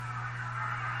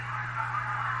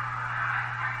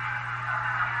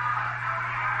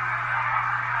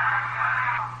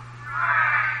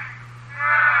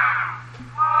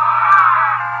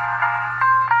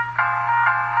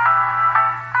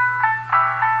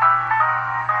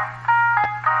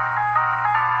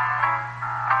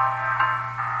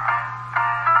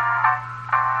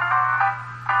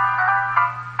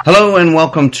Hello and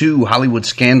welcome to Hollywood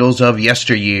Scandals of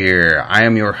Yesteryear. I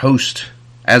am your host,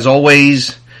 as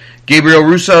always, Gabriel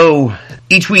Russo.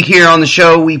 Each week here on the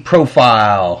show, we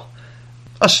profile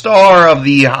a star of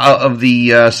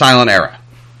the silent era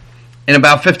in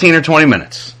about 15 or 20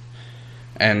 minutes.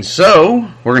 And so,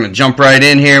 we're going to jump right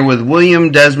in here with William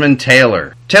Desmond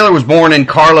Taylor. Taylor was born in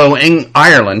Carlow,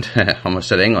 Ireland. Almost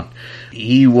said England.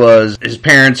 His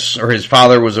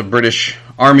father was a British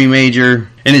Army major.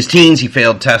 In his teens, he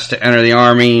failed tests to enter the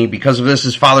Army. Because of this,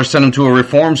 his father sent him to a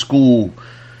reform school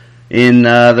in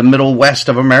the Middle West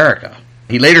of America.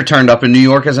 He later turned up in New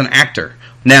York as an actor.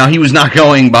 Now, he was not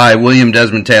going by William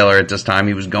Desmond Taylor at this time.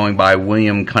 He was going by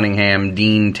William Cunningham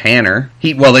Dean Tanner.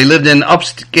 They lived in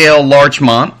upscale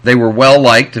Larchmont. They were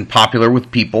well-liked and popular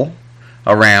with people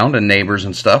around and neighbors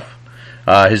and stuff.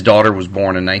 His daughter was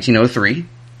born in 1903.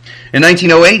 In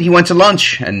 1908, he went to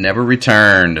lunch and never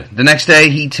returned. The next day,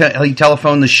 he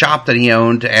telephoned the shop that he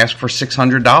owned to ask for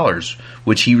 $600,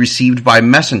 which he received by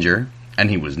messenger, and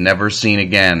he was never seen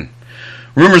again.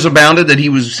 Rumors abounded that he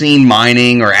was seen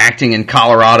mining or acting in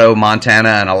Colorado, Montana,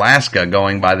 and Alaska,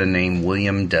 going by the name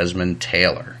William Desmond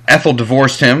Taylor. Ethel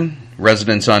divorced him,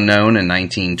 residence unknown, in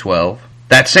 1912.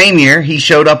 That same year, he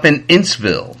showed up in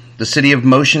Innsville, the city of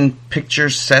motion picture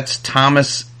sets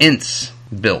Thomas Ince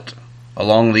built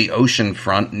along the ocean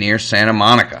front near Santa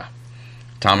Monica.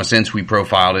 Thomas Ince we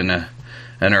profiled in an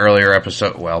earlier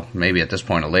episode, well, maybe at this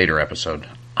point a later episode.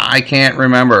 I can't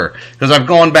remember, because I've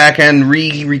gone back and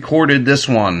re-recorded this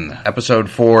one.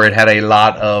 Episode 4, it had a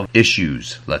lot of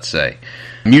issues, let's say.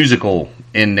 Musical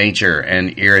in nature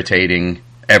and irritating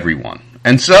everyone.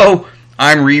 And so,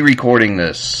 I'm re-recording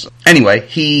this. Anyway,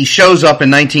 he shows up in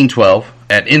 1912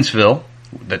 at Innsville,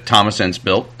 that Thomas Ince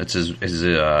built. It's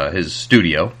his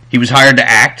studio. He was hired to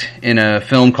act in a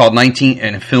film called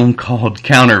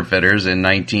Counterfeiters in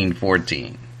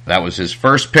 1914. That was his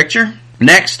first picture.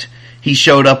 Next, he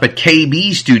showed up at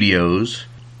KB Studios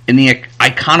in the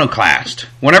Iconoclast.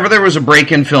 Whenever there was a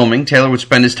break in filming, Taylor would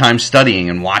spend his time studying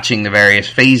and watching the various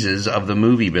phases of the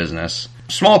movie business.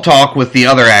 Small talk with the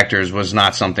other actors was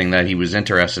not something that he was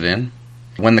interested in.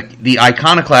 When the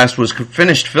Iconoclast was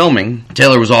finished filming,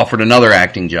 Taylor was offered another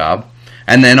acting job,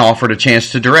 and then offered a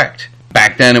chance to direct.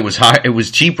 Back then, it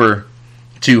was cheaper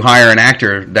to hire an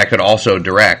actor that could also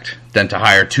direct than to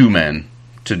hire two men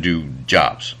to do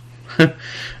jobs.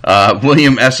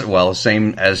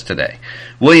 Same as today.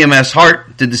 William S.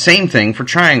 Hart did the same thing for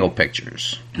Triangle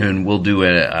Pictures, and we'll do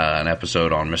an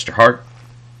episode on Mr. Hart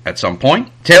at some point.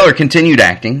 Taylor continued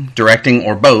acting, directing,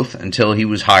 or both until he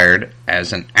was hired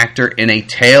as an actor in A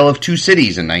Tale of Two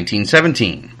Cities in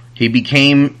 1917. He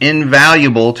became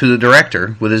invaluable to the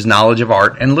director with his knowledge of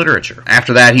art and literature.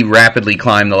 After that, he rapidly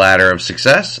climbed the ladder of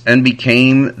success and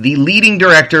became the leading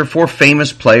director for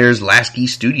Famous Players Lasky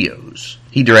Studios.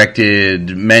 He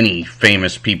directed many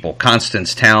famous people: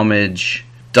 Constance Talmadge,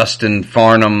 Dustin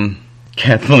Farnham,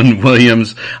 Kathleen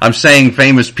Williams. I'm saying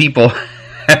famous people.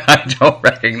 I don't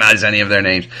recognize any of their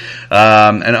names.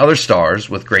 And other stars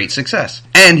with great success.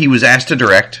 And he was asked to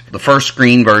direct the first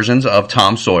screen versions of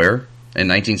Tom Sawyer in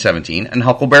 1917 and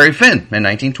Huckleberry Finn in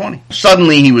 1920.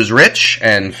 Suddenly he was rich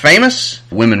and famous.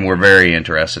 Women were very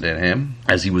interested in him,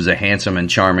 as he was a handsome and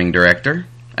charming director,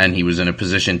 and he was in a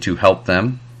position to help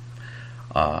them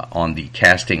on the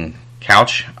casting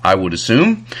couch, I would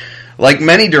assume. Like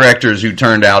many directors who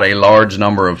turned out a large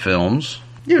number of films,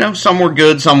 some were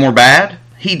good, some were bad.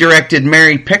 He directed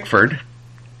Mary Pickford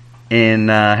in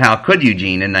How Could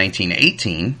Eugene in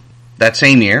 1918. That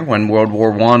same year, when World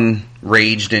War I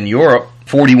raged in Europe,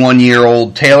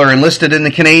 41-year-old Taylor enlisted in the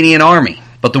Canadian Army.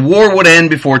 But the war would end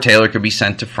before Taylor could be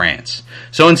sent to France.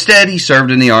 So instead, he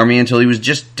served in the Army until he was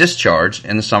just discharged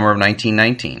in the summer of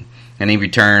 1919. And he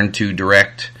returned to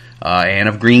direct Anne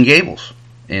of Green Gables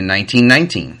in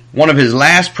 1919. One of his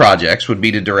last projects would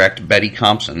be to direct Betty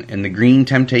Compson in The Green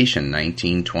Temptation,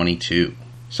 1922.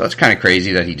 So it's kind of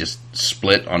crazy that he just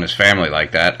split on his family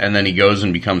like that, and then he goes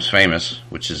and becomes famous,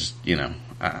 which is,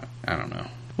 I don't know.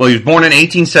 Well, he was born in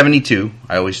 1872.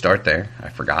 I always start there. I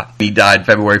forgot. He died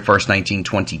February 1st,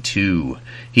 1922.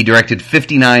 He directed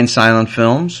 59 silent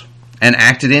films and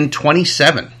acted in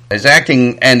 27. His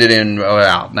acting ended in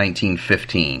about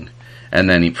 1915, and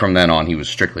then from then on he was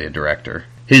strictly a director.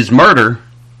 His murder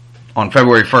on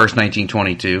February 1st,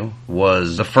 1922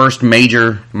 was the first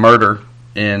major murder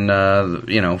in,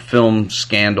 film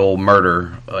scandal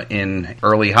murder in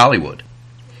early Hollywood.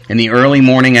 In the early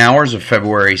morning hours of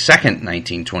February 2nd,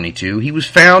 1922, he was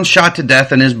found shot to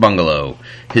death in his bungalow.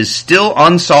 His still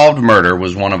unsolved murder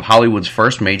was one of Hollywood's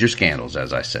first major scandals,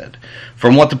 as I said.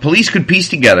 From what the police could piece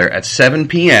together, at 7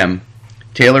 p.m.,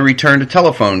 Taylor returned a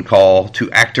telephone call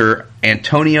to actor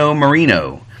Antonio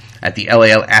Marino at the LA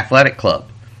Athletic Club.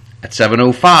 At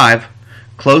 7:05,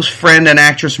 close friend and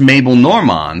actress Mabel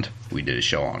Normand, we did a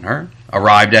show on her,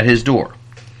 arrived at his door.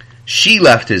 She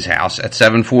left his house at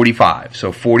 7:45,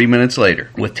 so 40 minutes later,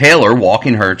 with Taylor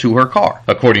walking her to her car,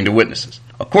 according to witnesses.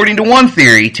 According to one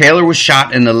theory, Taylor was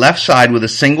shot in the left side with a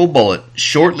single bullet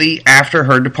shortly after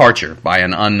her departure by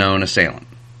an unknown assailant.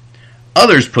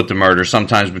 Others put the murder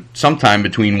sometime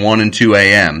between 1 and 2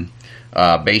 a.m.,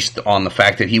 based on the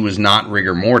fact that he was not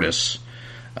rigor mortis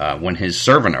when his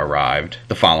servant arrived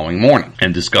the following morning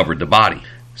and discovered the body.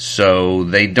 So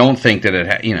they don't think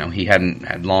that he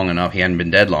hadn't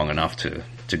been dead long enough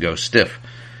to go stiff.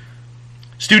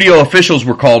 Studio officials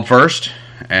were called first,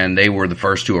 and they were the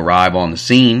first to arrive on the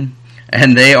scene,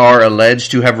 and they are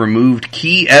alleged to have removed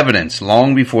key evidence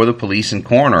long before the police and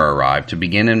coroner arrived to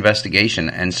begin investigation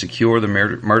and secure the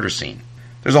murder scene.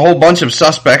 There's a whole bunch of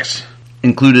suspects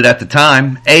included at the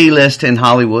time, A-list in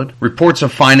Hollywood, reports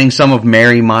of finding some of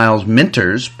Mary Miles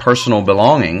Minter's personal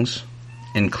belongings,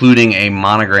 including a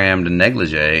monogrammed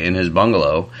negligee in his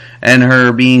bungalow, and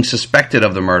her being suspected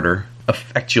of the murder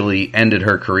effectually ended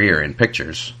her career in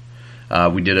pictures.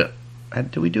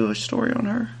 Did we do a story on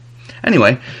her?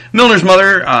 Anyway, Milner's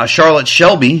mother, Charlotte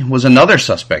Shelby, was another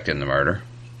suspect in the murder.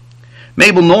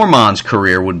 Mabel Normand's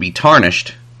career would be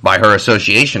tarnished by her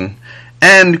association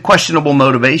and questionable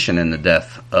motivation in the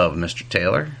death of Mr.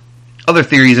 Taylor. Other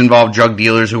theories involve drug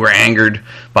dealers who were angered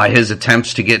by his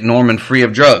attempts to get Norman free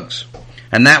of drugs.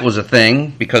 And that was a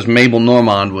thing because Mabel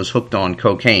Normand was hooked on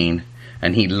cocaine,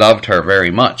 and he loved her very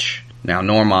much. Now,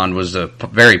 Normand was a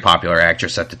very popular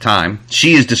actress at the time.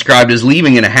 She is described as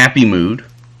leaving in a happy mood.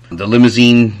 The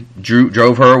limousine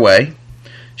drove her away.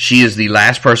 She is the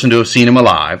last person to have seen him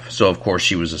alive, so of course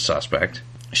she was a suspect.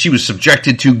 She was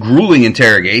subjected to grueling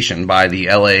interrogation by the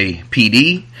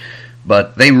LAPD,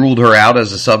 but they ruled her out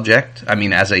as a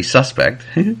suspect.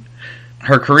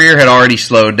 Her career had already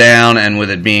slowed down, and with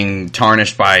it being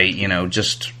tarnished by,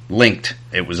 just linked,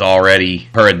 it was already,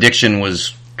 her addiction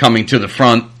was coming to the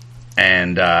front,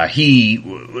 and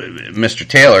Mr.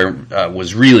 Taylor,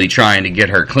 was really trying to get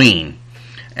her clean,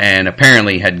 and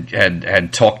apparently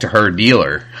had talked to her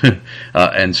dealer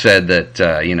and said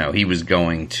that, he was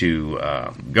going to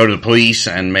go to the police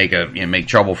and make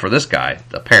trouble for this guy,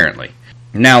 apparently.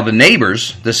 Now, the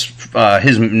neighbors,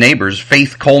 his neighbors,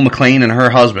 Faith Cole McLean and her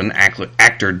husband,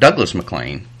 actor Douglas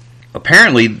McLean,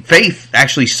 apparently Faith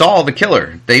actually saw the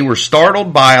killer. They were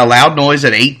startled by a loud noise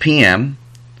at 8 p.m.,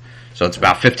 so it's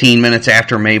about 15 minutes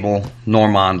after Mabel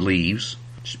Normand leaves.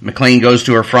 McLean goes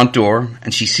to her front door,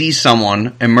 and she sees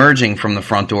someone emerging from the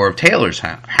front door of Taylor's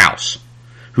house,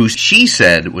 who she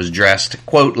said was dressed,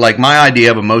 quote, like my idea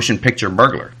of a motion picture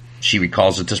burglar. She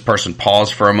recalls that this person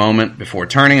paused for a moment before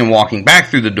turning and walking back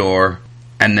through the door,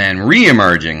 and then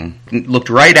re-emerging, looked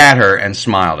right at her and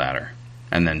smiled at her,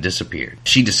 and then disappeared.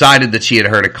 She decided that she had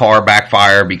heard a car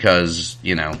backfire because,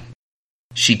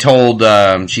 she told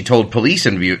police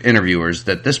interviewers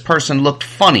that this person looked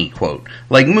funny, quote,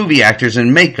 like movie actors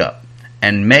in makeup,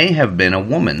 and may have been a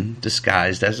woman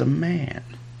disguised as a man.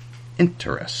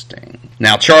 Interesting.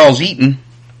 Now, Charles Eaton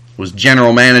was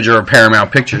general manager of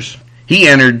Paramount Pictures. He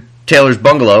entered Taylor's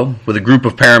bungalow with a group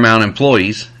of Paramount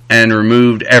employees and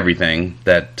removed everything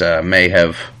that may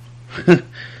have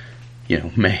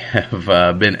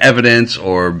been evidence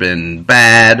or been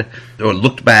bad or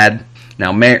looked bad.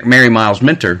 Now, Mary Miles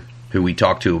Minter, who we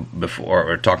talked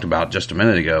about just a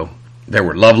minute ago, there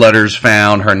were love letters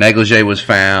found. Her negligee was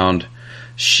found.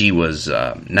 She was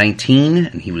 19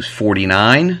 and he was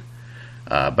 49.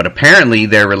 But apparently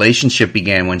their relationship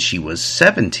began when she was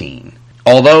 17.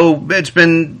 Although it's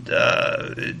been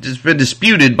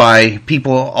disputed by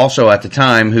people also at the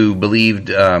time who believed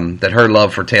that her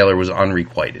love for Taylor was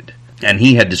unrequited. And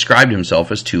he had described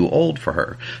himself as too old for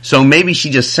her. So maybe she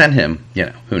just sent him,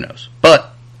 who knows.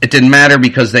 But it didn't matter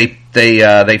because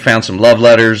they found some love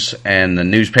letters and the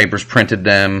newspapers printed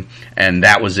them, and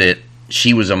that was it.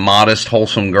 She was a modest,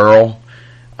 wholesome girl,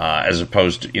 as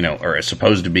supposed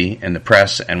to be in the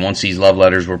press, and once these love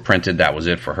letters were printed, that was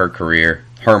it for her career.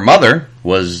 Her mother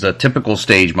was the typical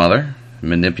stage mother,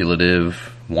 manipulative,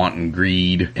 wanton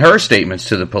greed. Her statements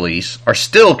to the police are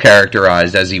still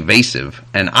characterized as evasive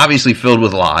and obviously filled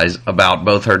with lies about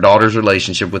both her daughter's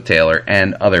relationship with Taylor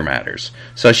and other matters.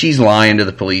 So she's lying to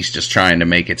the police, just trying to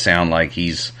make it sound like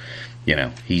he's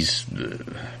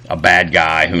a bad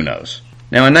guy, who knows.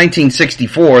 Now, in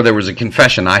 1964, there was a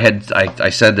confession. I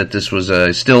said that this was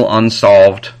a still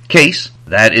unsolved case.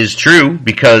 That is true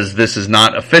because this is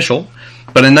not official.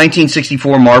 But in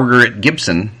 1964, Margaret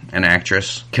Gibson, an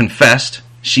actress, confessed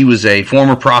She was a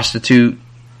former prostitute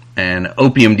and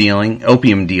opium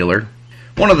dealer.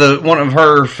 One of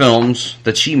her films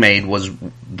that she made was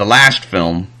the last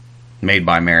film made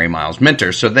by Mary Miles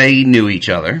Minter, so they knew each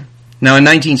other. Now, in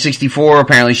 1964,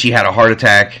 apparently she had a heart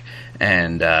attack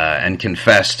and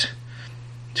confessed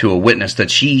to a witness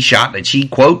that she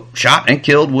quote, shot and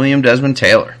killed William Desmond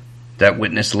Taylor. That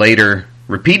witness later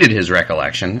repeated his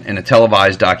recollection in a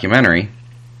televised documentary.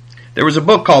 There was a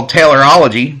book called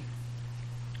Taylorology.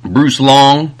 Bruce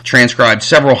Long transcribed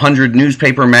several hundred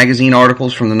newspaper magazine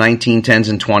articles from the 1910s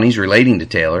and 20s relating to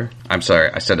Taylor. I'm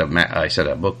sorry, I said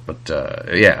a book, but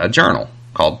a journal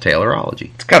called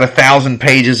Taylorology. It's got 1,000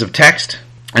 pages of text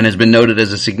and has been noted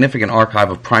as a significant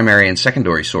archive of primary and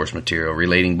secondary source material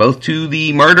relating both to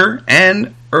the murder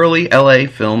and early LA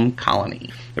film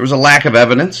colony. There was a lack of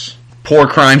evidence, poor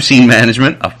crime scene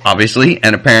management, obviously,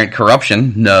 and apparent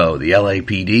corruption. No, the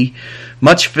LAPD.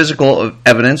 Much physical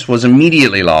evidence was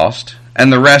immediately lost,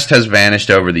 and the rest has vanished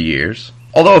over the years.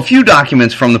 Although a few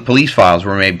documents from the police files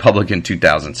were made public in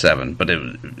 2007, but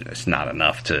it's not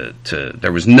enough to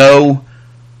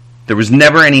there was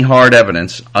never any hard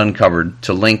evidence uncovered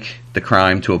to link the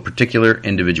crime to a particular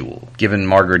individual. Given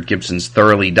Margaret Gibson's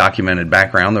thoroughly documented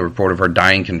background, the report of her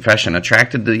dying confession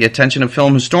attracted the attention of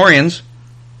film historians.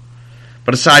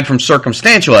 But aside from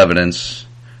circumstantial evidence,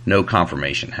 no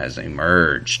confirmation has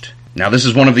emerged. Now, this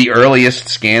is one of the earliest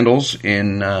scandals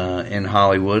in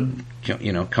Hollywood,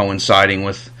 coinciding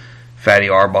with Fatty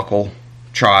Arbuckle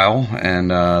trial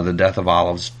and the death of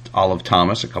Olive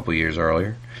Thomas a couple years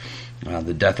earlier.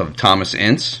 The death of Thomas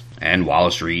Ince and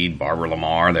Wallace Reed, Barbara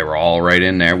Lamar, they were all right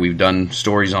in there. We've done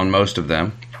stories on most of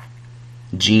them.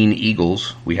 Jean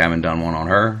Eagles, we haven't done one on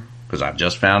her, because I've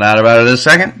just found out about it this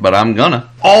second, but I'm gonna.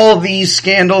 All these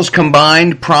scandals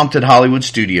combined prompted Hollywood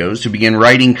studios to begin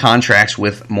writing contracts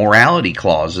with morality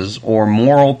clauses or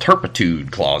moral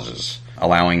turpitude clauses,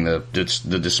 allowing the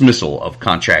dismissal of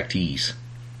contractees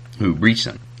who breached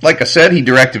them. Like I said, he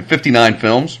directed 59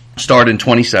 films, starred in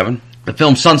 27. The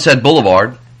film Sunset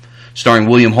Boulevard, starring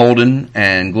William Holden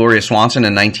and Gloria Swanson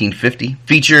in 1950,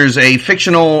 features a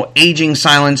fictional aging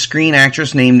silent screen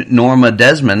actress named Norma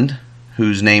Desmond,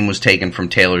 whose name was taken from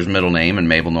Taylor's middle name and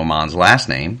Mabel Normand's last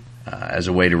name, as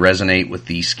a way to resonate with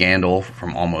the scandal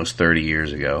from almost 30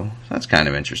 years ago. So that's kind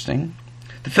of interesting.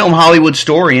 The film Hollywood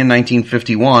Story in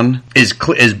 1951 is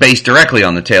based directly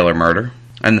on the Taylor murder,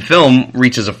 and the film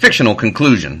reaches a fictional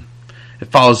conclusion. It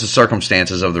follows the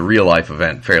circumstances of the real-life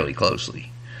event fairly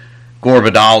closely. Gore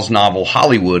Vidal's novel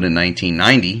Hollywood in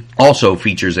 1990 also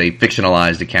features a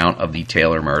fictionalized account of the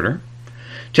Taylor murder.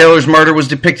 Taylor's murder was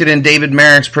depicted in David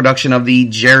Merrick's production of the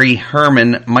Jerry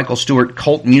Herman, Michael Stewart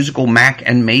cult musical Mac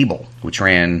and Mabel, which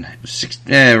ran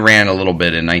a little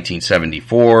bit in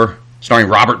 1974, starring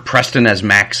Robert Preston as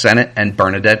Mac Sennett and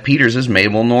Bernadette Peters as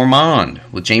Mabel Normand,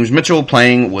 with James Mitchell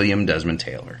playing William Desmond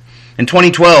Taylor. In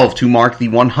 2012, to mark the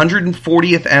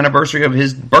 140th anniversary of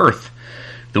his birth,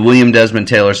 the William Desmond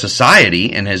Taylor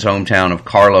Society in his hometown of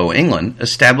Carlow, England,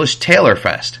 established Taylor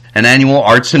Fest, an annual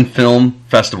arts and film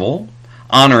festival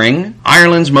honoring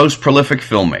Ireland's most prolific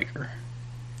filmmaker.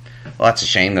 Well, that's a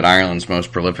shame that Ireland's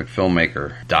most prolific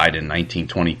filmmaker died in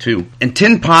 1922. And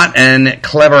Tin Pot and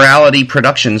Cleverality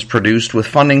Productions produced, with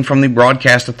funding from the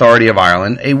Broadcast Authority of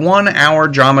Ireland, a 1-hour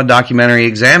drama documentary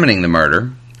examining the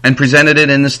murder and presented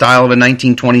it in the style of a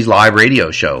 1920s live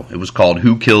radio show. It was called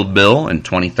Who Killed Bill in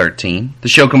 2013. The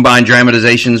show combined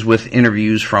dramatizations with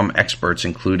interviews from experts,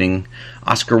 including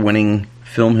Oscar-winning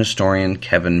film historian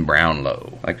Kevin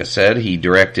Brownlow. Like I said, he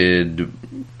directed,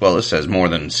 well, it says more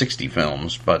than 60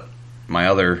 films, but my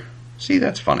other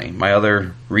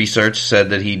research said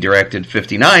that he directed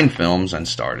 59 films and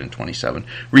starred in 27.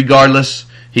 Regardless,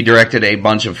 he directed a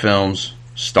bunch of films,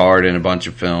 starred in a bunch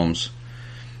of films.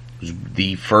 It was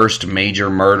the first major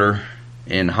murder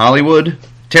in Hollywood.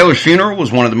 Taylor's funeral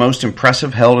was one of the most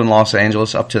impressive held in Los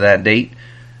Angeles up to that date.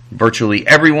 Virtually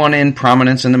everyone in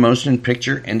prominence in the motion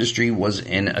picture industry was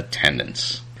in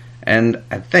attendance. And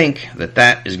I think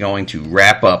that is going to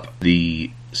wrap up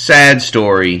the sad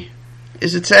story.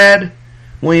 Is it sad?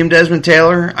 William Desmond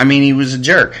Taylor? I mean, he was a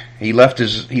jerk. He left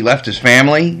his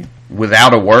family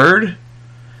without a word.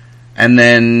 And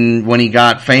then when he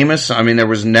got famous, I mean, there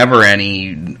was never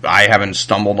any, I haven't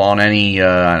stumbled on any, and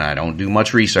I don't do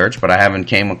much research, but I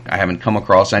haven't come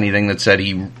across anything that said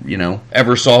he,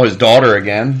 ever saw his daughter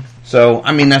again. So,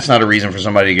 I mean, that's not a reason for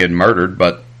somebody to get murdered,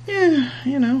 but, is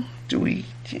he a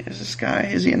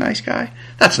nice guy?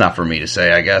 That's not for me to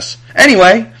say, I guess.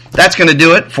 Anyway, that's going to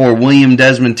do it for William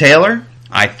Desmond Taylor.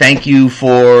 I thank you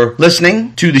for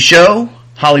listening to the show,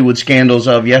 Hollywood Scandals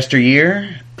of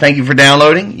Yesteryear. thank you for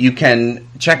downloading. You can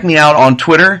check me out on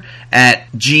Twitter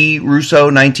at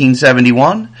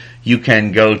grusso1971. You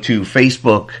can go to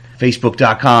Facebook,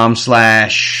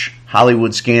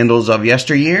 facebook.com/Hollywood Scandals of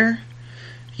Yesteryear.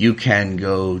 You can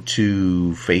go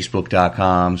to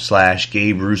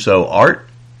facebook.com/Gabe Russo Art,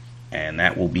 and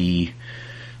that will be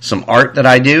some art that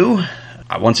I do.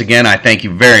 Once again, I thank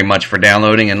you very much for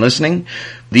downloading and listening.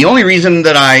 The only reason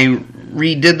that I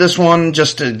redid this one,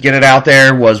 just to get it out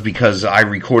there, was because I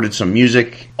recorded some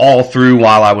music all through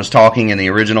while I was talking in the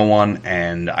original one,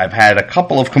 and I've had a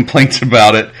couple of complaints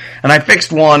about it, and I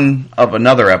fixed one of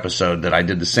another episode that I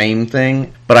did the same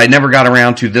thing, but I never got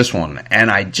around to this one,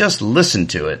 and I just listened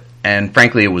to it, and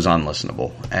frankly it was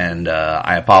unlistenable, and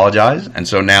I apologize, and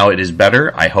so now it is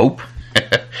better, I hope.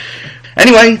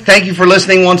 Anyway, thank you for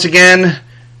listening once again.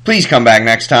 Please come back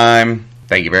next time.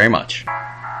 Thank you very much.